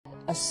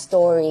a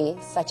story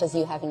such as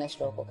you having a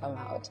stroke will come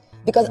out?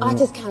 Because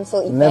artists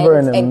cancel events Never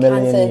in a and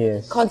million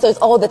years. concerts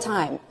all the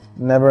time.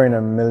 Never in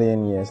a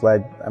million years.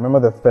 Like, I remember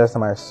the first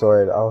time I saw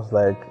it, I was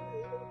like,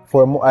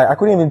 I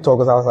couldn't even talk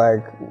because I was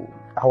like,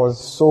 I was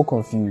so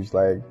confused.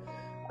 Like,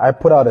 I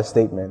put out a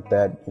statement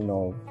that,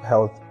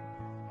 health,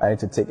 I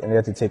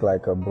needed to take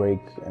like a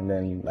break and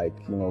then like,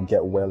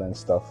 get well and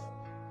stuff.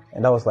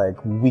 And that was like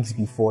weeks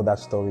before that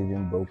story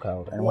even broke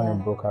out. And when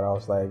it broke out, I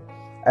was like,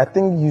 I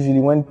think usually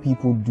when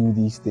people do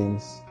these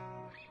things,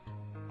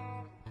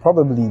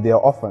 probably they're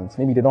orphans.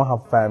 Maybe they don't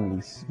have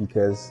families,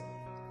 because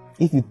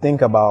if you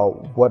think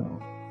about what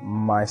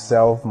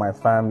myself, my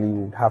family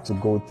would have to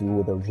go through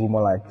with a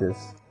rumor like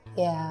this,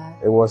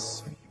 it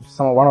was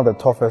one of the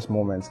toughest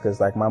moments, because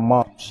like my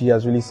mom, she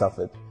has really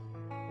suffered.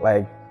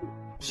 Like,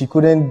 she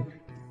couldn't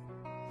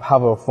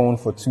have a phone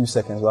for 2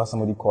 seconds without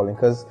somebody calling,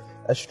 because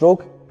a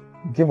stroke,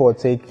 give or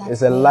take,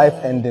 is a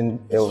life-ending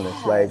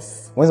illness. Like,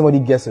 when somebody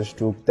gets a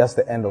stroke, that's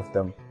the end of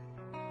them.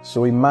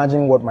 So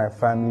imagine what my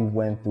family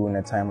went through in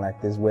a time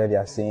like this, where they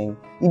are saying,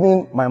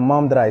 even my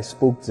mom that I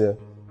spoke to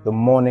the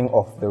morning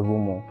of the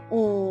rumor,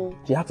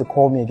 she had to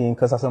call me again,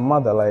 because as a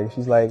mother, like,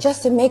 she's like,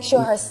 just to make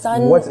sure her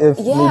son, what if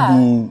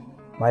maybe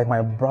like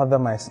my brother,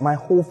 my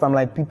whole family,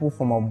 like people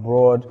from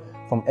abroad,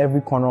 from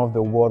every corner of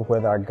the world where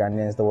there are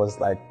Ghanaians, there was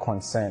like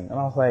concern. And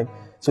I was like,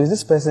 so is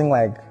this person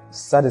like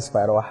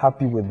satisfied or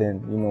happy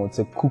within,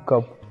 to cook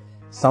up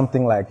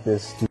something like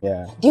this?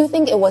 Do you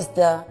think it was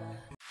the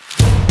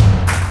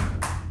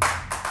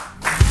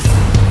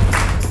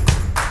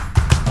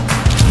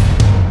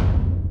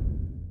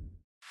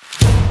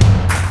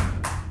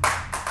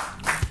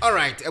All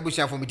right,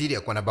 ebusha for me did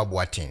akwana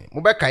babuatin.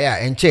 Mobeka ya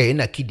enche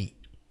na Kidi.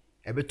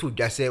 Ebetu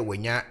dwa se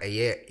wanya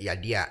eye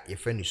yade a ye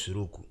fa ni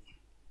suruku.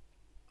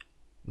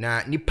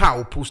 Na nipa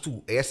o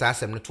postu eye sa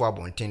asem ne to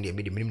abonten de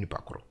me de minim nipa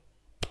koro.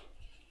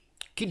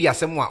 Kidi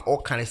asem a o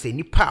kan se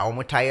nipa a o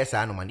motaye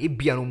sa no man e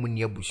bia no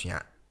munni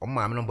abusua. O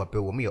ma me no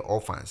mbape wo me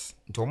orphans.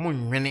 Nti o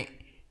monwene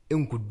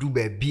enkudu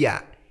ba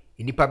bia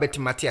nipa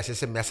betimate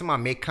asese me asem a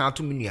me kan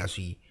to menua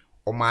so yi.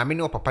 O ma me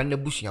ne o papa na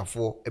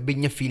busuafo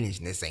ebenya feelings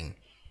ne sen.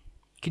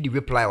 Kidi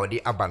reply or the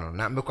abano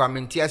na me kwa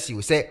menti asi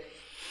we say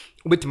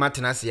obetima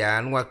tenase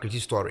ya no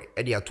create story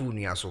e dia to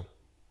nua so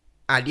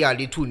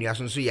ade to nua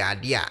so ya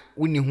ade a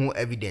woni hu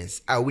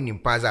evidence a woni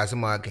mpaza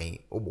asema kan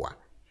oboa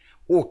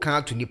o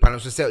kan to nipa no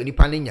so say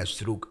nipa no nya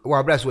stroke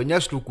wa bra so nya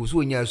stroke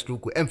so nya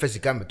stroke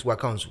emphasica meto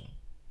account so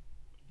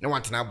na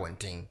watena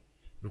abonten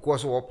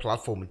because our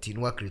platform ti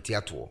no create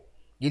ato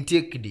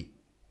yintie Kidi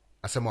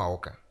asema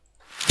awoka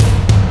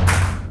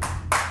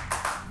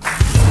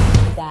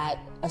that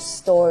a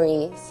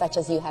story such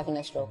as you having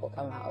a stroke will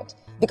come out?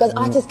 Because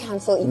artists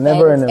cancel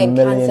Never events in a and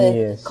million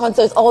years.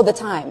 concerts all the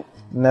time.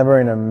 Never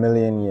in a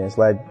million years.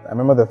 Like, I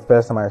remember the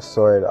first time I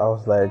saw it, I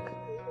was like,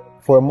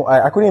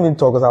 I couldn't even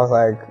talk because I was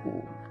like,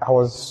 I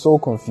was so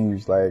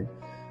confused. Like,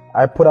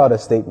 I put out a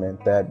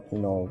statement that,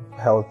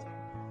 health,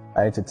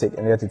 I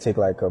needed to take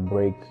like a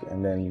break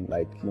and then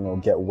like,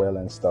 get well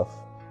and stuff.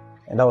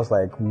 And that was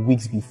like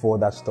weeks before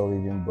that story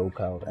even broke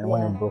out. And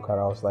when it broke out,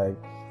 I was like,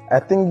 I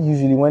think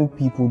usually when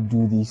people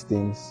do these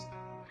things,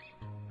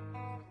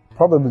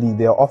 probably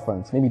they're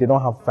orphans. Maybe they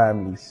don't have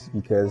families,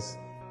 because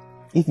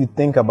if you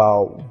think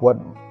about what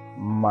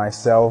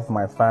myself,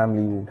 my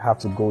family would have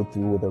to go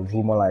through with a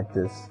rumor like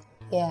this,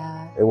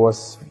 it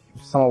was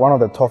one of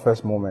the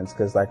toughest moments,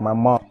 because like my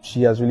mom,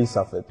 she has really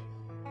suffered.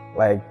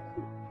 Like,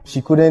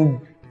 she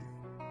couldn't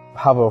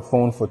have a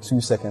phone for 2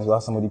 seconds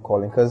without somebody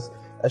calling, because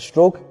a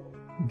stroke,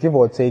 give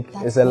or take,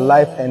 is a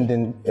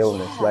life-ending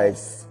illness. Like,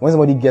 when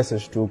somebody gets a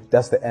stroke,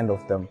 that's the end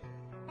of them.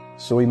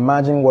 So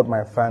imagine what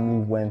my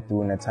family went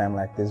through in a time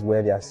like this,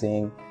 where they are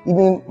saying,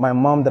 even my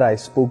mom that I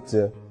spoke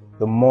to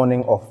the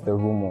morning of the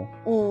rumor,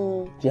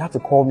 she had to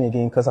call me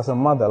again, because as a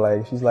mother,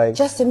 like, she's like,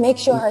 just to make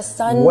sure her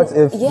son, what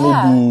if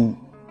maybe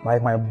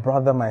like my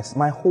brother,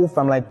 my whole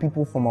family, like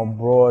people from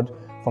abroad,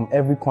 from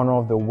every corner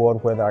of the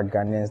world where there are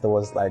Ghanaians, there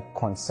was like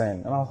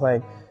concern. And I was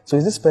like, so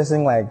is this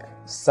person like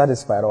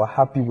satisfied or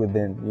happy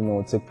within,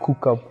 to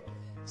cook up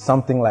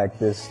something like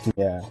this?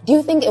 Do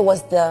you think it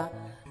was the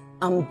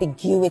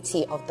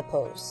ambiguity of the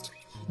post?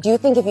 Do you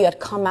think if you had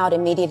come out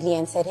immediately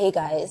and said, hey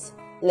guys,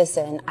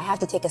 listen, I have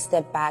to take a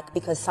step back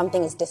because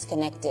something is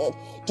disconnected,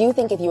 do you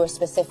think if you were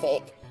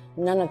specific,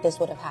 none of this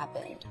would have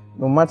happened?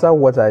 No matter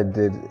what I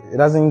did, it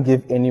doesn't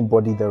give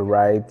anybody the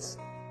right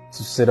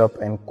to sit up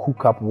and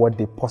cook up what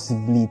they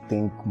possibly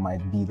think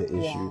might be the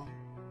issue.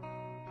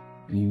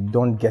 You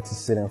don't get to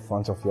sit in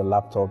front of your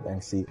laptop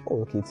and say,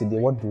 oh, okay, today,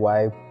 what do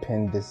I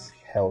pin this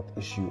health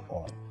issue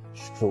on?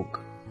 Stroke.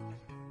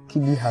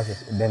 Kidi has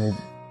it. Then,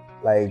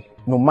 like,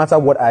 no matter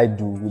what I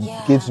do,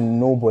 it gives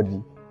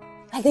nobody.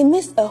 Like, they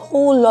missed a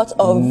whole lot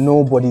of...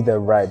 Nobody the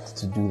right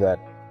to do that.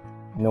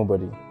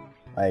 Nobody.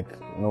 Like,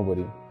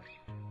 nobody.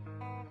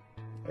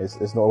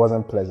 It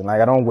wasn't pleasant.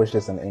 Like, I don't wish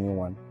this on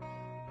anyone.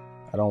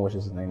 I don't wish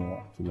this on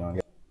anyone, to be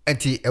honest.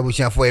 Enti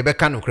ebusiafo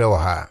ebeka nokre wo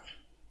ha.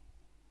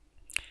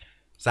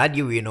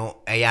 Saadi we no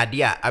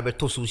eyade a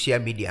abeto social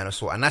media no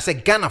so anase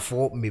Ghana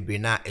fo mebre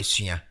na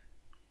asua.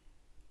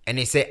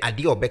 ene se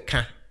ade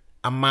obeka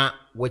ama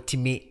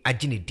watimi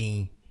agine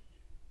din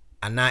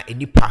ana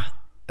enipa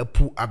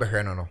apu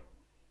abehwe no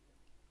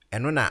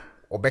eno na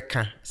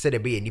obeka se de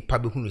be enipa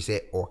behunu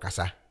se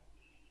okasa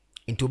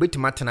nti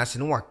obetima tena se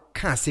no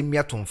waka asemi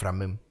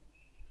atomframam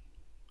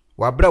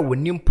wabra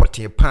woni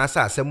mpote pa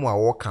asa asemu a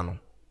woka no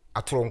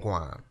atoro nko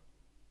a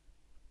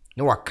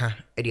ne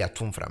waka edi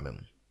atomframam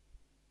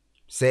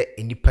se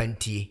enipa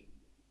ntie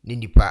ne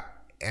nipa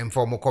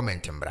inform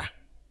comment mbra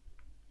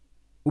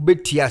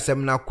ubeti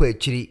asem na kwa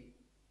akiri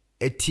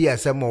eti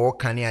asem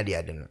woka ne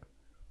ade no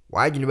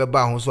waagine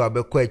beba ho so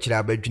abekwa akiri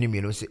abadwini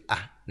mienu se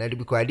na de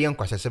bikwa ade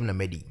nkwasasem na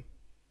madi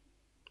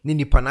ne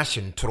nipa na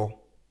hyentoro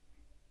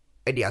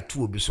edi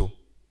ato obi so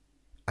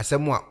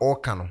asem a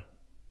woka no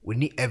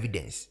woni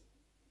evidence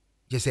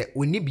je se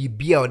woni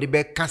bibia o de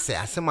be kase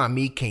asem a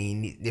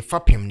mekan ni de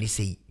fapem ni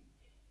sei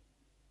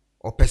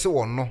opese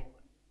wono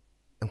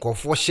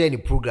nkofo share ni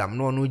program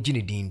no no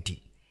gine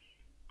dinti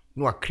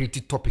no a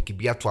create topic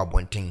bi ato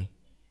abonten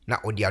na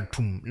odi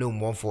atum na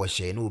umwonfo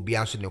share na obi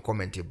anso ne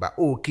comment ba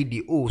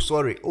Kidi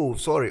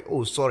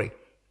sorry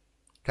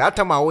ka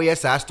atama wo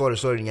yes a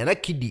story nya na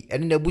Kidi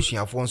ene na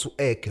busuafo nso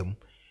ekam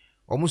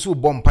omuso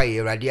bompa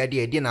ye rade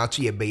ade na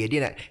ato ye beye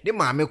na de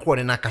maame kro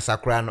ne na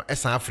kasakra no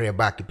esan afre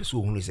back pese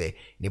ohunu se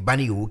ne ba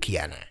ne ye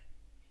wokia na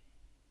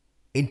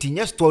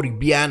entinya story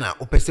bia na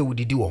opese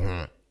wudidi wo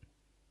ho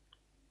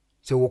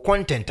se wo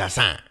content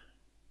asan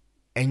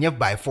enye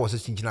by force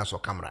sinjina so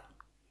camera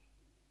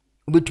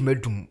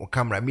ubetumedum o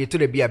camera me to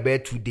the be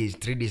about 2 days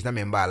 3 days na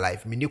member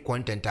life me ni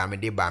content am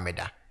de ba me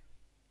da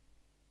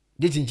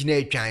de sinjina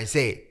atwan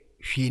se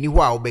hwi ni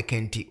ho a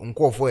obekenti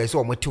nkofo ye se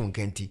o mote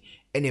nkenti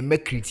ene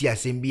makriti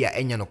asem bi a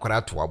enya no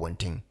kwara to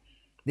abonten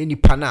ne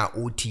nipa na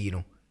oti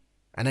no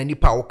ana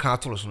nipa wo ka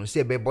to so no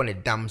se be bo ne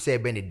dam se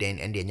be ne den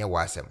ende enye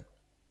wasem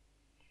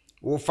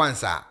wo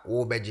fansa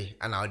wo beje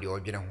ana wo de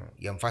odwene ho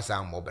ye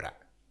mfasa mbobra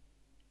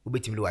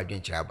ubetimi le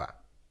wadwen kira ba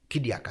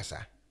Kidi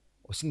akasa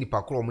osi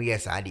nipa kro mo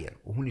yes ade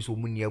ohuni so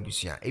munni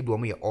abusua ebi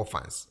omo ye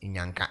orphans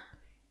nyanka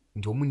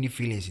nti omunni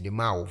feelings de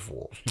ma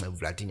awofo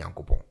vlati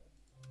nyankopon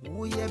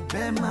we ye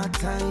be my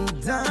time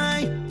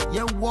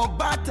ye wo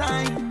bad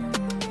time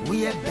we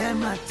ye be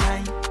my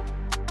time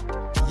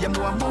ye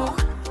mo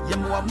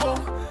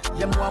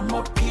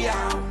pia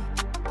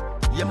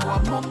ye mo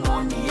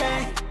money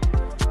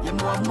ye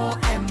mo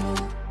emu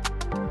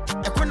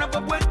ekona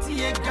babwati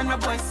ye kana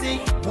boy say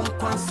won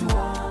kwanso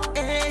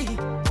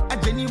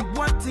ajeni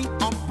bwati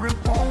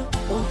obrepon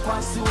won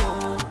kwanso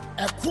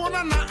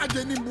ekona na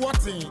ajeni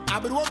bwati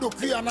abiriwo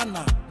dokria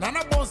nana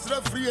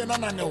bonsre free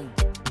nana ne o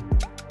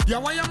dia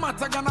waya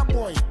mataga na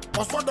boy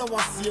osoda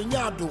wase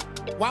nyado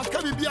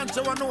wanka bibia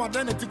nchewa no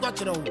wada ne tikwa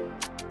kire o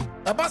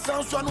eba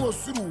sanso na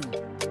osuru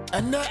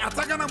enne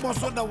ataga na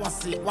bosoda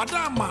wase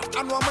wada ama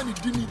anu ama ni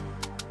dini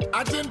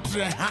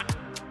ajentre ha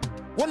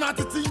wona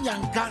atiti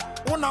nyanka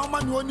wona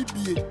oma ni oni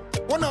bie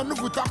wona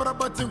nufu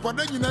tabrabati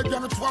nkwada nyina adwa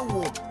no to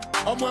awo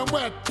omo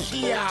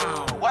pia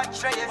what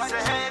try you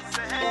say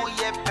oh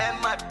yeah be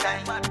my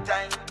time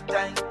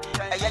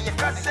aya ye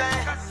kase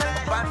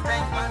bad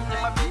time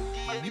my baby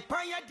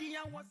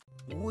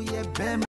oh yeah